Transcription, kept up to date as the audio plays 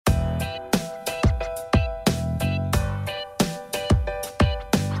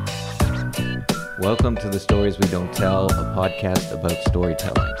Welcome to the Stories We Don't Tell, a podcast about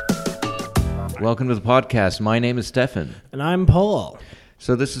storytelling. Welcome to the podcast. My name is Stefan. And I'm Paul.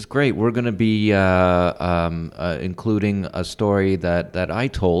 So this is great. We're going to be including a story that I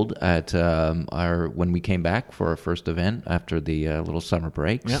told at when we came back for our first event after the little summer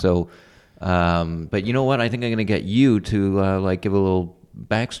break. Yeah. So, but you know what? I think I'm going to get you to give a little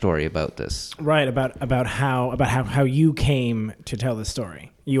backstory about this. Right, about how you came to tell this story.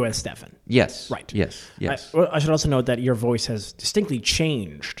 You as Stefan. Yes. Right. Yes. I should also note that your voice has distinctly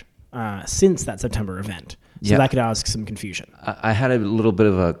changed since that September event. So Yeah. that could cause some confusion. I had a little bit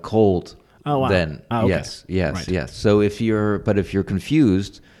of a cold. Oh, wow. Then. Oh, okay. Yes. Right. So if you're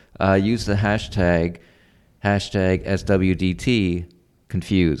confused, use the hashtag SWDT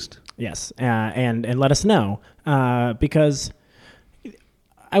confused. Yes, and let us know because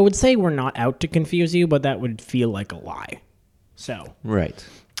I would say we're not out to confuse you, but that would feel like a lie. So Right.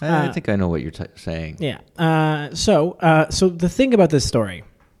 I think I know what you're saying. yeah. So the thing about this story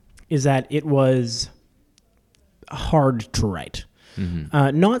is that it was hard to write.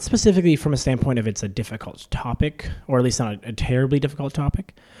 Mm-hmm. Not specifically from a standpoint of it's a difficult topic, or at least not a terribly difficult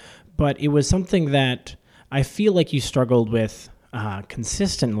topic, but it was something that I feel like you struggled with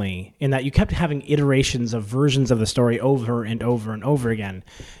consistently, in that you kept having iterations of versions of the story over and over and over again,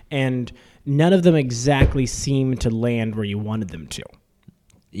 and none of them exactly seemed to land where you wanted them to.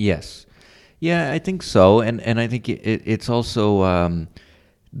 Yes. Yeah, I think so. And I think it's also...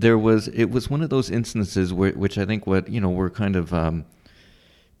 It was one of those instances which I think we're kind of,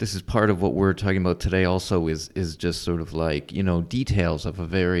 this is part of what we're talking about today also is just sort of details of a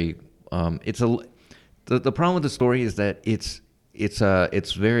very, the problem with the story is that it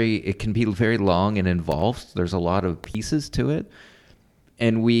can be very long and involved. There's a lot of pieces to it.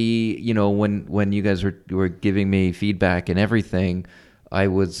 And we, when you guys were giving me feedback and everything, I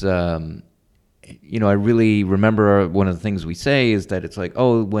was, I really remember one of the things we say is that it's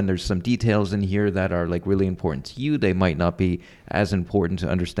when there's some details in here that are really important to you, they might not be as important to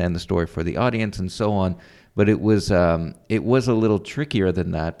understand the story for the audience and so on. But it was a little trickier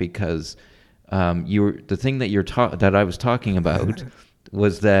than that because the thing that I was talking about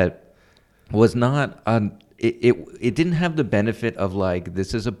was not it didn't have the benefit of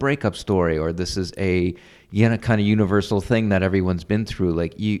this is a breakup story or this is a kind of universal thing that everyone's been through.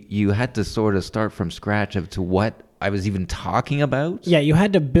 You had to sort of start from scratch of to what I was even talking about. Yeah, you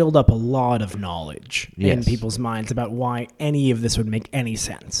had to build up a lot of knowledge in Yes. people's minds about why any of this would make any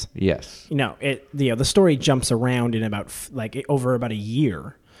sense. Yes. The story jumps around in over about a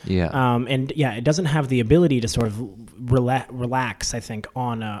year. Yeah. It doesn't have the ability to sort of relax. I think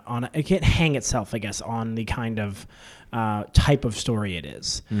it can't hang itself, I guess, on the kind of type of story it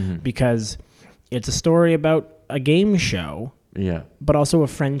is, because it's a story about a game show, Yeah. but also a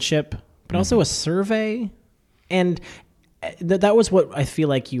friendship, but also a survey, and that was what I feel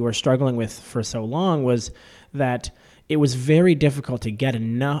like you were struggling with for so long, was that it was very difficult to get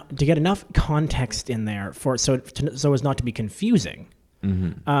enough context in there so as not to be confusing.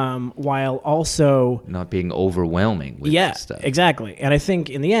 While also Not being overwhelming with stuff. Exactly. And I think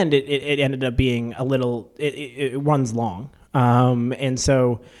in the end, it ended up being a little, it runs long. And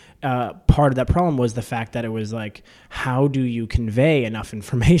so part of that problem was the fact that it was how do you convey enough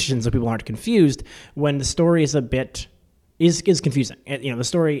information so people aren't confused when the story is is confusing. The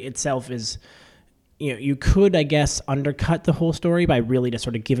story itself is, you could, I guess, undercut the whole story by really just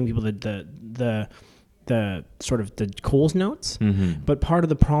sort of giving people the sort of the Coles notes, but part of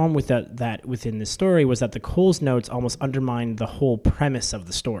the problem with that within the story was that the Coles notes almost undermined the whole premise of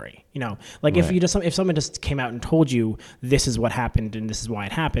the story. If someone just came out and told you this is what happened and this is why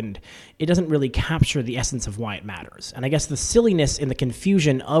it happened, it doesn't really capture the essence of why it matters. And I guess the silliness and the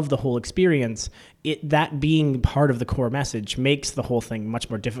confusion of the whole experience, that being part of the core message, makes the whole thing much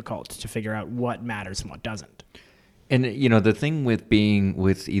more difficult to figure out what matters and what doesn't. And, the thing with being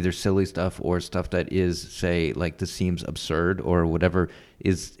with either silly stuff or stuff that is, say, this seems absurd or whatever,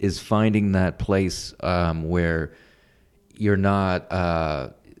 is finding that place where you're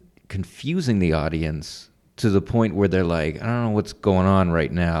not confusing the audience to the point where they're I don't know what's going on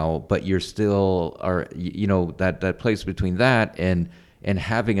right now, but you're still, that place between that and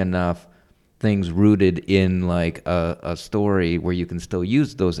having enough things rooted in a story where you can still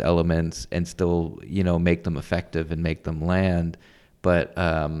use those elements and still make them effective and make them land, but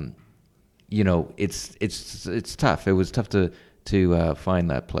it's tough. It was tough to find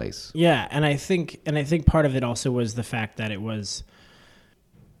that place. Yeah, and I think part of it also was the fact that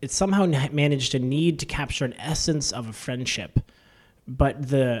it somehow managed to need to capture an essence of a friendship, but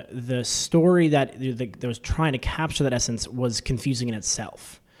the story that was trying to capture that essence was confusing in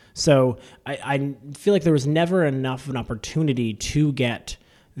itself. So I feel like there was never enough of an opportunity to get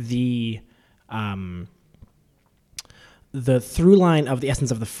the through line of the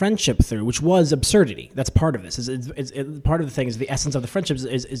essence of the friendship through, which was absurdity. That's part of this. Part of the thing is the essence of the friendship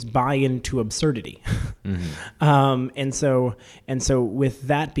is buy into absurdity. And so with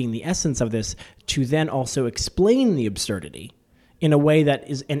that being the essence of this, to then also explain the absurdity in a way that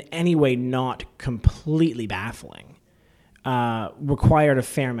is in any way not completely baffling, required a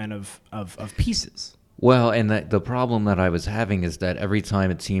fair amount of pieces. Well, and the problem that I was having is that every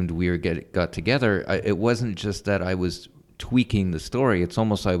time it seemed we got together, it wasn't just that I was tweaking the story. It's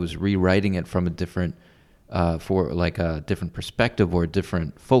almost I was rewriting it from a different, for like a different perspective or a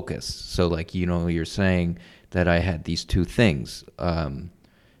different focus. So like, you're saying that I had these two things.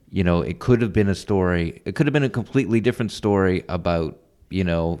 It could have been a story. It could have been a completely different story about,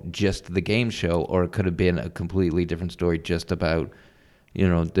 just the game show, or it could have been a completely different story just about,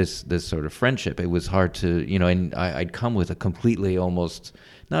 this sort of friendship. It was hard to, and I'd come with a completely almost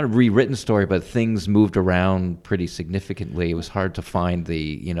not a rewritten story, but things moved around pretty significantly. It was hard to find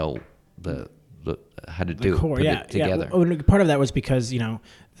the how to do core, put it together. Yeah. Well, part of that was because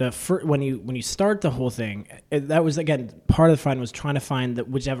when you start the whole thing, that was again part of the fun was trying to find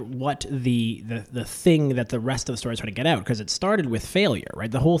what the thing that the rest of the story is trying to get out, because it started with failure,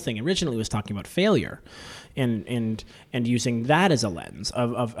 right? The whole thing originally was talking about failure, and using that as a lens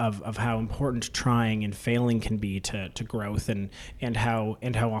of how important trying and failing can be to growth, and how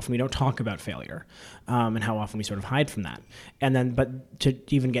often we don't talk about failure, and how often we sort of hide from that, but to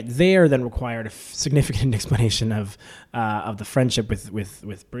even get there then required a significant explanation of the friendship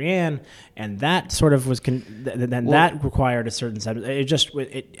with Brienne, and that sort of was that required a certain set.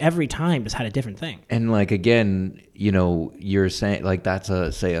 It every time just had a different thing. And like again, you're saying like that's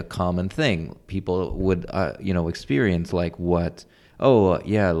a common thing people would experience, like what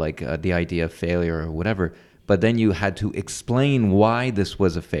the idea of failure or whatever. But then you had to explain why this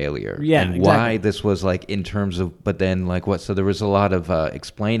was a failure, and exactly. Why this was like in terms of. But then like what? So there was a lot of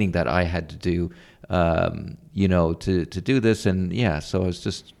explaining that I had to do. To do this, and so I was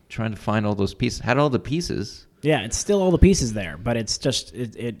just trying to find all those pieces. Had all the pieces. Yeah, it's still all the pieces there, but it's just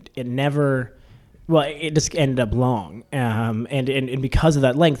it never. Well, it just ended up long, and because of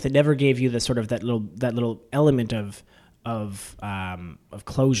that length, it never gave you the sort of that little element of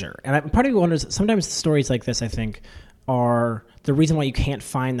closure. And part of me wonders, sometimes stories like this, I think, are the reason why you can't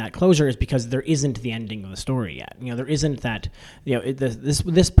find that closure is because there isn't the ending of the story yet. There isn't that.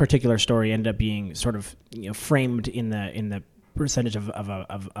 This particular story ended up being sort of framed in the percentage of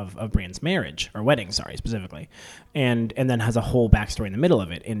Brienne's marriage or wedding, specifically, and then has a whole backstory in the middle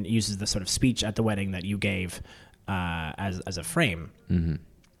of it, and uses the sort of speech at the wedding that you gave as a frame,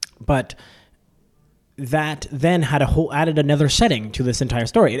 but. That then added another setting to this entire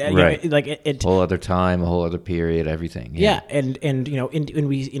story. Right. Whole other time, a whole other period, everything. Yeah. And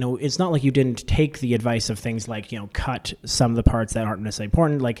we it's not like you didn't take the advice of things like cut some of the parts that aren't necessarily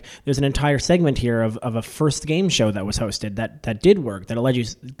important. Like there's an entire segment here of a first game show that was hosted that did work, that led you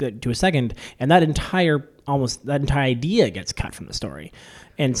to a second, and that entire idea gets cut from the story,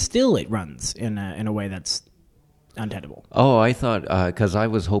 and still it runs in a way that's untenable. Oh, I thought, because I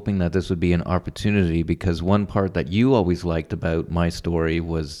was hoping that this would be an opportunity, because one part that you always liked about my story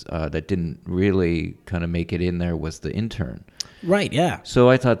was that didn't really kind of make it in there was the intern. Right, yeah. So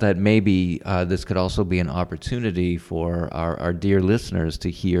I thought that maybe this could also be an opportunity for our dear listeners to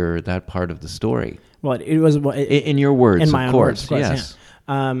hear that part of the story. Well, it was... in your words, in my of own course, words, yes.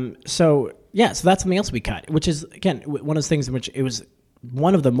 Yeah. So that's something else we cut, which is, again, one of those things in which it was...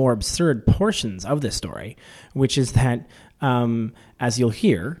 one of the more absurd portions of this story, which is that, as you'll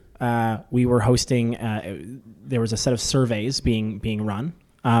hear, we were hosting. There was a set of surveys being run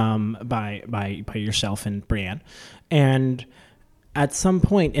by yourself and Brienne, and at some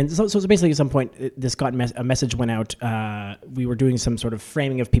point, and so basically at some point, this got a message went out. We were doing some sort of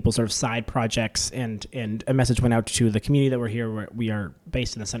framing of people's sort of side projects, and a message went out to the community that we're here. Where we are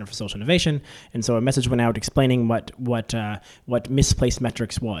based in the Center for Social Innovation, and so a message went out explaining what Misplaced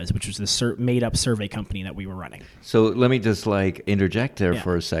Metrics was, which was this made up survey company that we were running. So let me just interject there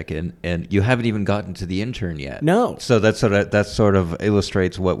for a second, and you haven't even gotten to the intern yet. No. So that sort of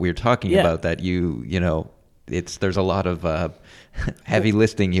illustrates what we're talking about. That there's a lot of heavy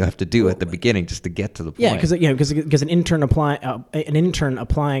lifting you have to do at the beginning just to get to the point. Yeah, because an intern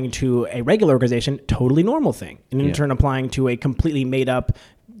applying to a regular organization, totally normal thing. An intern applying to a completely made up,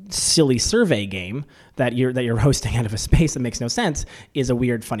 silly survey game that you're hosting out of a space that makes no sense is a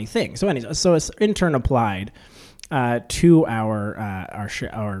weird, funny thing. So anyways, so an intern applied to our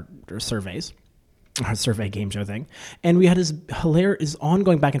surveys. survey game show thing, and we had this hilarious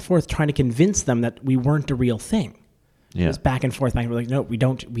ongoing back and forth trying to convince them that we weren't a real thing. Yeah. It was back and forth. We're like, no, we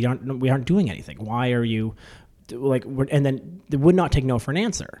aren't doing anything. Why are you like? And then they would not take no for an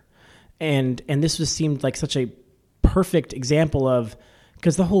answer, and this just seemed like such a perfect example of,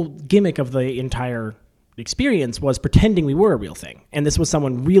 because the whole gimmick of the entire experience was pretending we were a real thing, and this was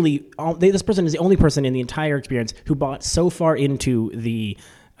someone really. This person is the only person in the entire experience who bought so far into the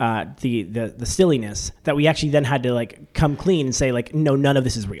silliness that we actually then had to like come clean and say like, no, none of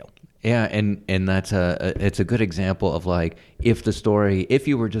this is real. Yeah, and that's it's a good example of like, if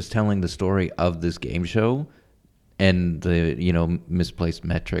you were just telling the story of this game show and the, you know, misplaced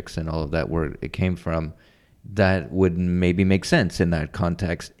metrics and all of that, where it came from, that would maybe make sense in that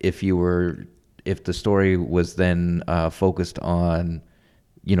context. If the story was then focused on,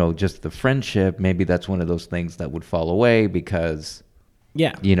 you know, just the friendship, maybe that's one of those things that would fall away because,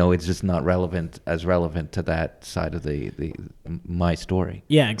 yeah, you know, it's just not relevant to that side of the my story.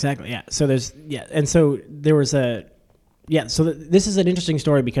 Yeah, exactly. Yeah. So this is an interesting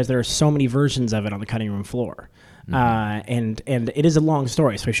story because there are so many versions of it on the cutting room floor. And it is a long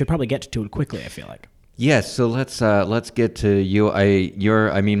story, so we should probably get to it quickly, I feel like. Yes, so let's get to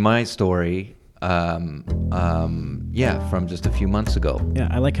my story. From just a few months ago. Yeah,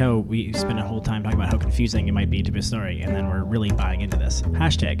 I like how we spend a whole time talking about how confusing it might be to be a story, and then we're really buying into this.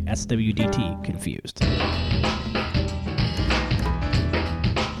 Hashtag SWDT confused.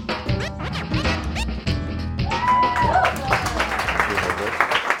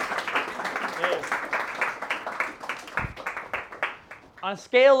 On a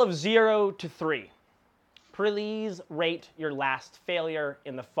scale of 0 to 3, please rate your last failure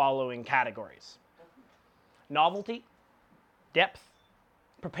in the following categories: novelty, depth,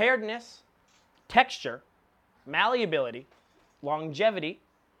 preparedness, texture, malleability, longevity,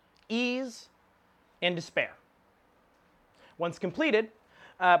 ease, and despair. Once completed,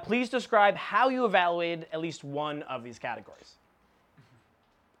 please describe how you evaluated at least one of these categories.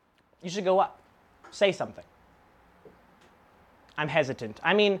 You should go up. Say something. I'm hesitant.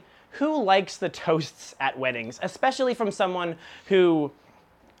 I mean, who likes the toasts at weddings, especially from someone who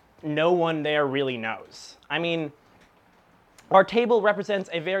no one there really knows? I mean, our table represents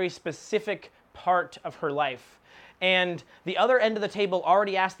a very specific part of her life, and the other end of the table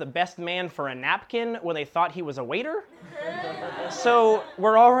already asked the best man for a napkin when they thought he was a waiter. So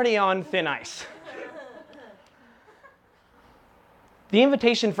we're already on thin ice. The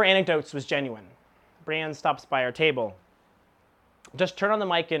invitation for anecdotes was genuine. Brianne stops by our table. Just turn on the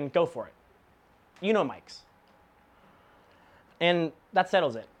mic and go for it. You know mics. And that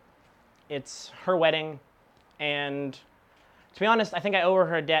settles it. It's her wedding, and to be honest, I think I owe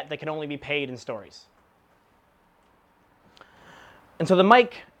her a debt that can only be paid in stories. And so the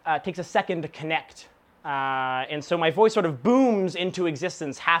mic takes a second to connect. And so my voice sort of booms into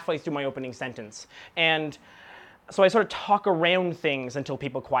existence halfway through my opening sentence. And so I sort of talk around things until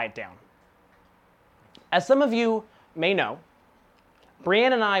people quiet down. As some of you may know,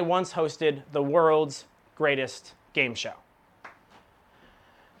 Brianne and I once hosted the world's greatest game show.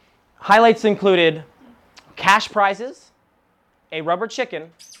 Highlights included cash prizes, a rubber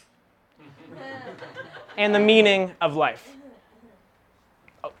chicken, and the meaning of life.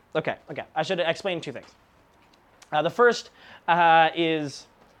 Oh, okay. I should explain two things. The first is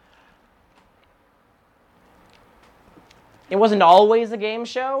it wasn't always a game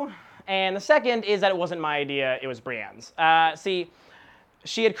show, and the second is that it wasn't my idea, it was Brianne's. See,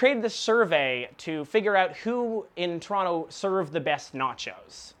 she had created this survey to figure out who in Toronto served the best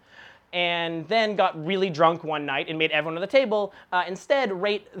nachos, and then got really drunk one night and made everyone at the table instead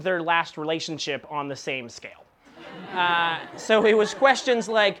rate their last relationship on the same scale. So it was questions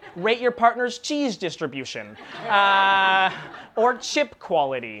like, rate your partner's cheese distribution, or chip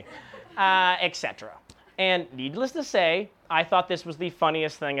quality, etc. And needless to say, I thought this was the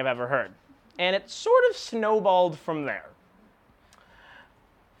funniest thing I've ever heard. And it sort of snowballed from there.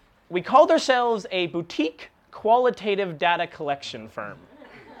 We called ourselves a boutique qualitative data collection firm.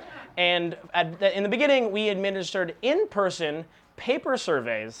 And in the beginning, we administered in-person paper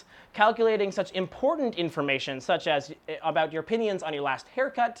surveys calculating such important information such as about your opinions on your last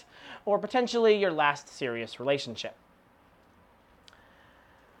haircut or potentially your last serious relationship.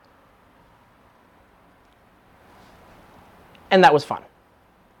 And that was fun.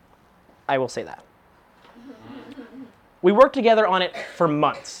 I will say that. We worked together on it for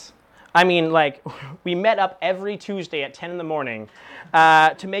months. I mean, like, we met up every Tuesday at 10 in the morning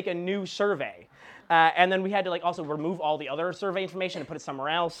to make a new survey. And then we had to also remove all the other survey information and put it somewhere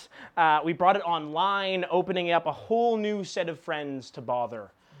else. We brought it online, opening up a whole new set of friends to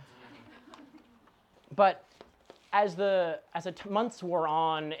bother. But as the months wore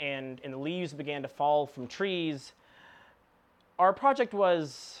on and the leaves began to fall from trees, our project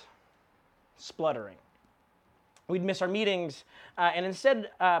was spluttering. We'd miss our meetings and instead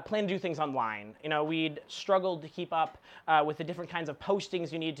plan to do things online. You know, we'd struggled to keep up with the different kinds of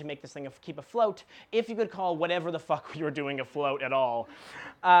postings you need to make this thing keep afloat, if you could call whatever the fuck we were doing afloat at all.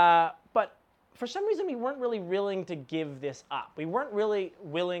 But for some reason, we weren't really willing to give this up. We weren't really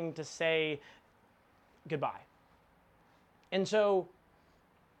willing to say goodbye. And so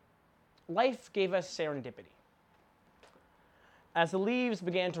life gave us serendipity. As the leaves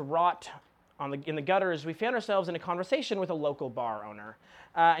began to rot in the gutters, we found ourselves in a conversation with a local bar owner.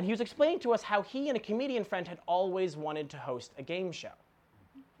 And he was explaining to us how he and a comedian friend had always wanted to host a game show.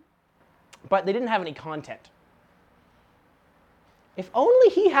 But they didn't have any content. If only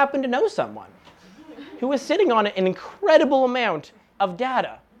he happened to know someone who was sitting on an incredible amount of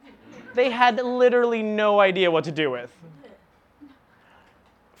data they had literally no idea what to do with.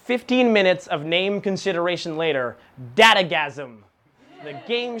 15 minutes of name consideration later, Datagasm, the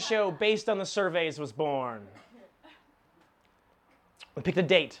game show based on the surveys, was born. We picked a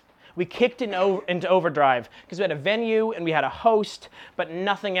date. We kicked into overdrive because we had a venue and we had a host, but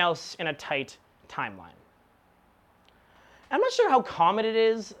nothing else in a tight timeline. I'm not sure how common it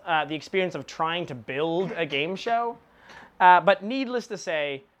is, the experience of trying to build a game show, but needless to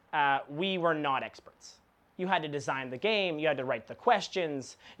say, we were not experts. You had to design the game, you had to write the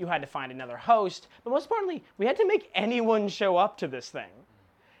questions, you had to find another host, but most importantly, we had to make anyone show up to this thing.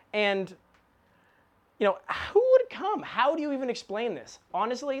 And, you know, who would come? How do you even explain this?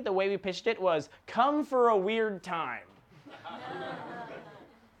 Honestly, the way we pitched it was, come for a weird time.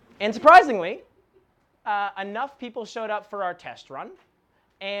 And surprisingly, enough people showed up for our test run,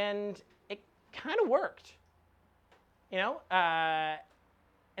 and it kind of worked. You know?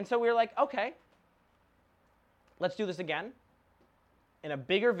 And so we were like, okay, let's do this again in a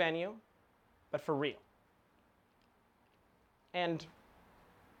bigger venue, but for real. And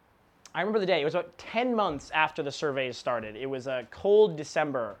I remember the day. It was about 10 months after the surveys started. It was a cold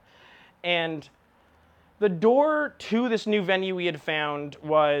December. And the door to this new venue we had found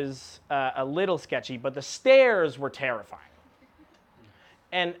was a little sketchy, but the stairs were terrifying.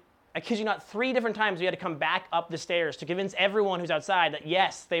 And I kid you not, 3 different times we had to come back up the stairs to convince everyone who's outside that,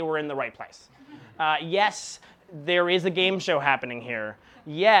 yes, they were in the right place. Yes, there is a game show happening here.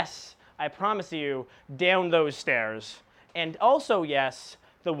 Yes, I promise you, down those stairs. And also, yes,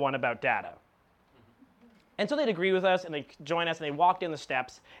 the one about data. And so they'd agree with us, and they'd join us, and they walked in the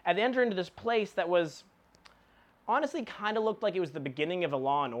steps, and they entered into this place that was, honestly, kind of looked like it was the beginning of a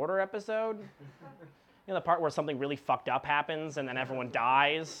Law and Order episode. You know, the part where something really fucked up happens, and then everyone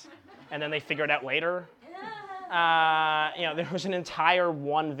dies, and then they figure it out later. You know, there was an entire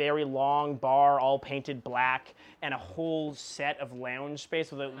one very long bar, all painted black, and a whole set of lounge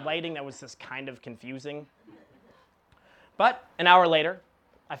space with a lighting that was just kind of confusing. But an hour later,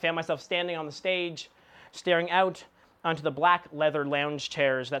 I found myself standing on the stage, staring out onto the black leather lounge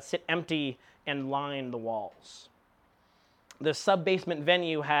chairs that sit empty and line the walls. The sub-basement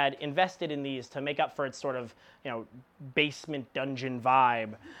venue had invested in these to make up for its sort of, you know, basement dungeon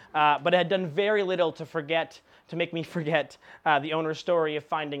vibe, but it had done very little to make me forget the owner's story of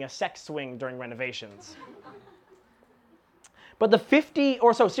finding a sex swing during renovations. But the 50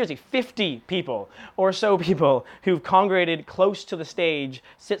 people or so people who've congregated close to the stage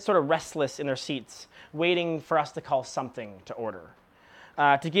sit sort of restless in their seats, waiting for us to call something to order,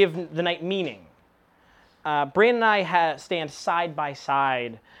 to give the night meaning. Brandon and I stand side by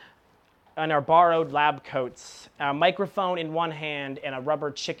side in our borrowed lab coats, a microphone in one hand and a rubber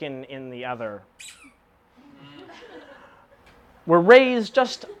chicken in the other. We're raised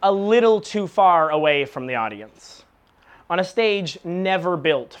just a little too far away from the audience, on a stage never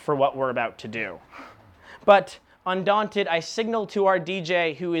built for what we're about to do. But undaunted, I signal to our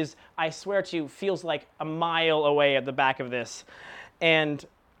DJ, who is, I swear to you, feels like a mile away at the back of this, and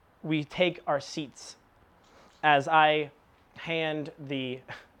we take our seats as I hand the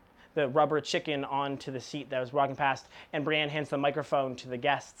rubber chicken onto the seat that I was walking past, and Brianne hands the microphone to the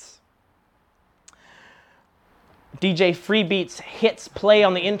guests. DJ Free Beats hits play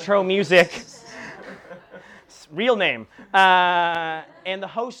on the intro music. Real name. And the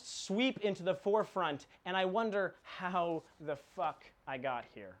hosts sweep into the forefront, and I wonder how the fuck I got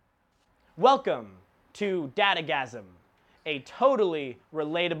here. Welcome to Datagasm, a totally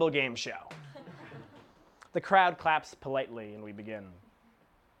relatable game show. The crowd claps politely, and we begin.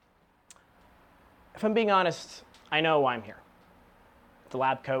 If I'm being honest, I know why I'm here. The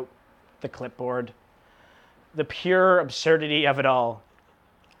lab coat, the clipboard, the pure absurdity of it all.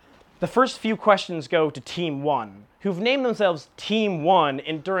 The first few questions go to Team 1, who've named themselves Team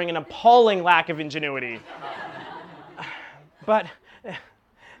 1 during an appalling lack of ingenuity. But the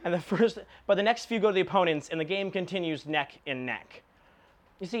next few go to the opponents, and the game continues neck and neck.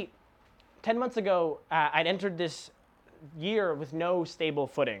 You see, 10 months ago, I'd entered this year with no stable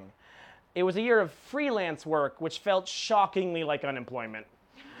footing. It was a year of freelance work, which felt shockingly like unemployment.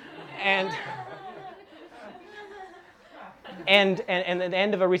 And the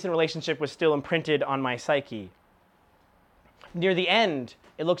end of a recent relationship was still imprinted on my psyche. Near the end,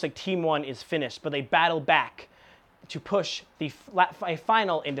 it looks like Team 1 is finished, but they battle back to push a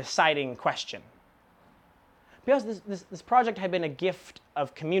final and deciding question. Because this project had been a gift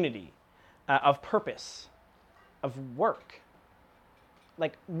of community, of purpose, of work.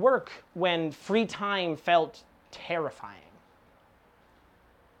 Like work when free time felt terrifying.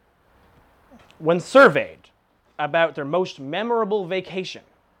 When surveyed about their most memorable vacation,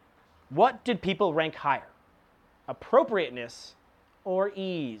 what did people rank higher? Appropriateness or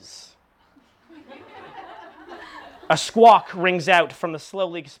ease? A squawk rings out from the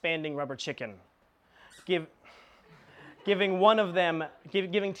slowly expanding rubber chicken, giving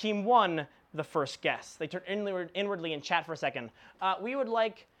Team 1 the first guess. They turn inwardly and chat for a second. We would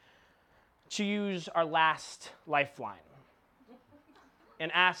like to use our last lifeline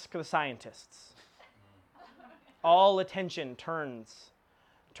and ask the scientists. All attention turns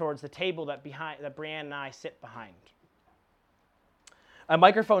towards the table that Brianne and I sit behind. A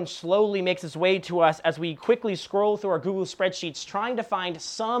microphone slowly makes its way to us as we quickly scroll through our Google spreadsheets, trying to find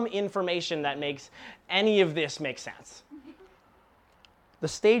some information that makes any of this make sense. The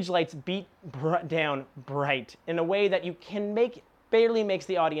stage lights beat down bright in a way that barely makes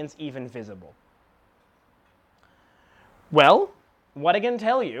the audience even visible. Well, what I can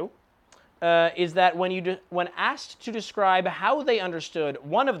tell you is that when asked to describe how they understood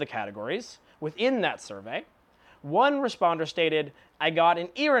one of the categories within that survey, one responder stated, "I got an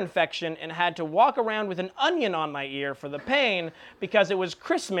ear infection and had to walk around with an onion on my ear for the pain because it was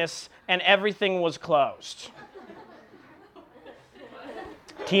Christmas and everything was closed."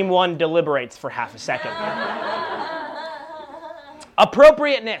 Team 1 deliberates for half a second.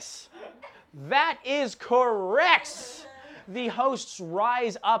 Appropriateness. That is correct. The hosts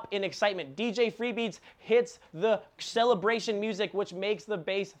rise up in excitement. DJ Freebeats hits the celebration music, which makes the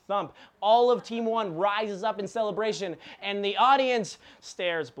bass thump. All of Team 1 rises up in celebration, and the audience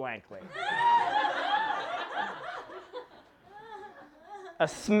stares blankly. A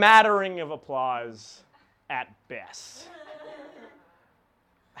smattering of applause at best.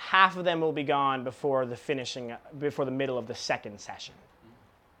 Half of them will be gone before the middle of the second session.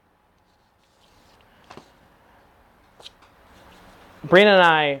 Brandon and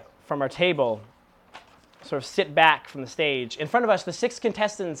I, from our table, sort of sit back from the stage. In front of us, the 6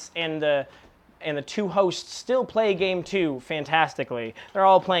 contestants and the 2 hosts still play game 2 fantastically. They're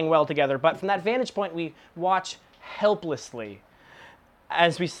all playing well together, but from that vantage point, we watch helplessly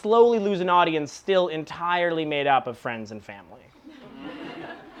as we slowly lose an audience still entirely made up of friends and family.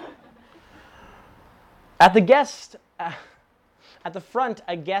 At the front,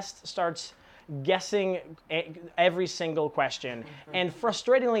 a guest starts guessing every single question, and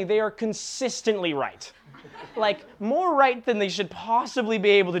frustratingly, they are consistently right. Like, more right than they should possibly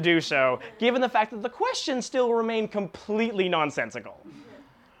be able to do so, given the fact that the questions still remain completely nonsensical.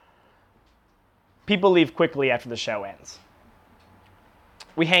 People leave quickly after the show ends.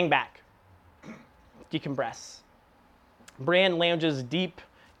 We hang back, decompress. Bran lounges deep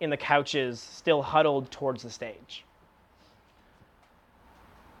in the couches, still huddled towards the stage.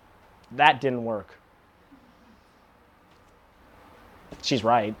 That didn't work. She's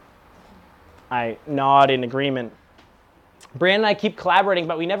right. I nod in agreement. Bran and I keep collaborating,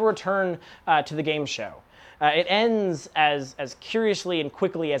 but we never return to the game show. It ends as curiously and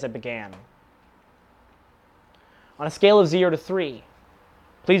quickly as it began. On a scale of 0 to 3,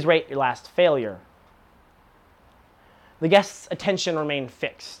 please rate your last failure. The guest's attention remained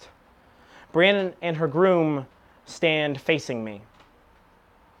fixed. Brandon and her groom stand facing me.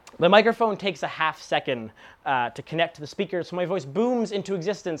 The microphone takes a half second to connect to the speakers, so my voice booms into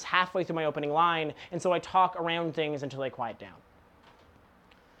existence halfway through my opening line, and so I talk around things until they quiet down.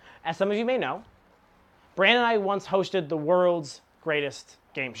 As some of you may know, Brandon and I once hosted the world's greatest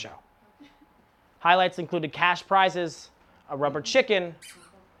game show. Highlights included cash prizes, a rubber chicken,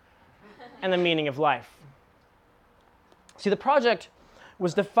 and the meaning of life. See, the project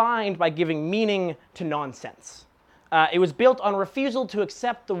was defined by giving meaning to nonsense. It was built on refusal to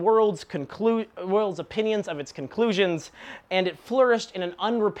accept the world's opinions of its conclusions, and it flourished in an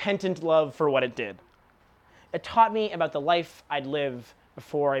unrepentant love for what it did. It taught me about the life I'd live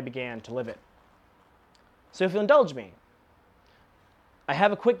before I began to live it. So if you'll indulge me, I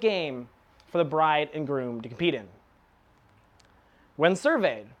have a quick game for the bride and groom to compete in. When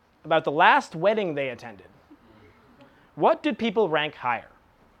surveyed about the last wedding they attended, what did people rank higher?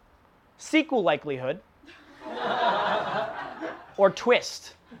 Sequel likelihood or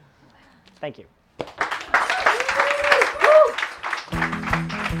twist? Thank you.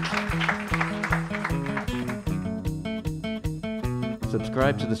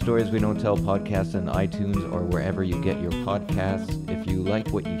 Subscribe to the Stories We Don't Tell podcast on iTunes or wherever you get your podcasts. If you like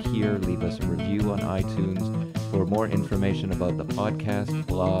what you hear, leave us a review on iTunes. For more information about the podcast,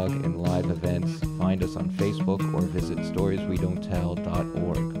 blog, and live events, find us on Facebook or visit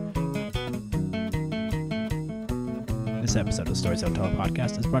storieswedon'ttell.org. This episode of Stories Don't Tell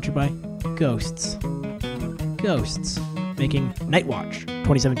podcast is brought to you by Ghosts. Ghosts, making Night Watch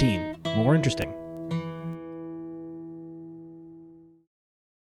 2017 more interesting.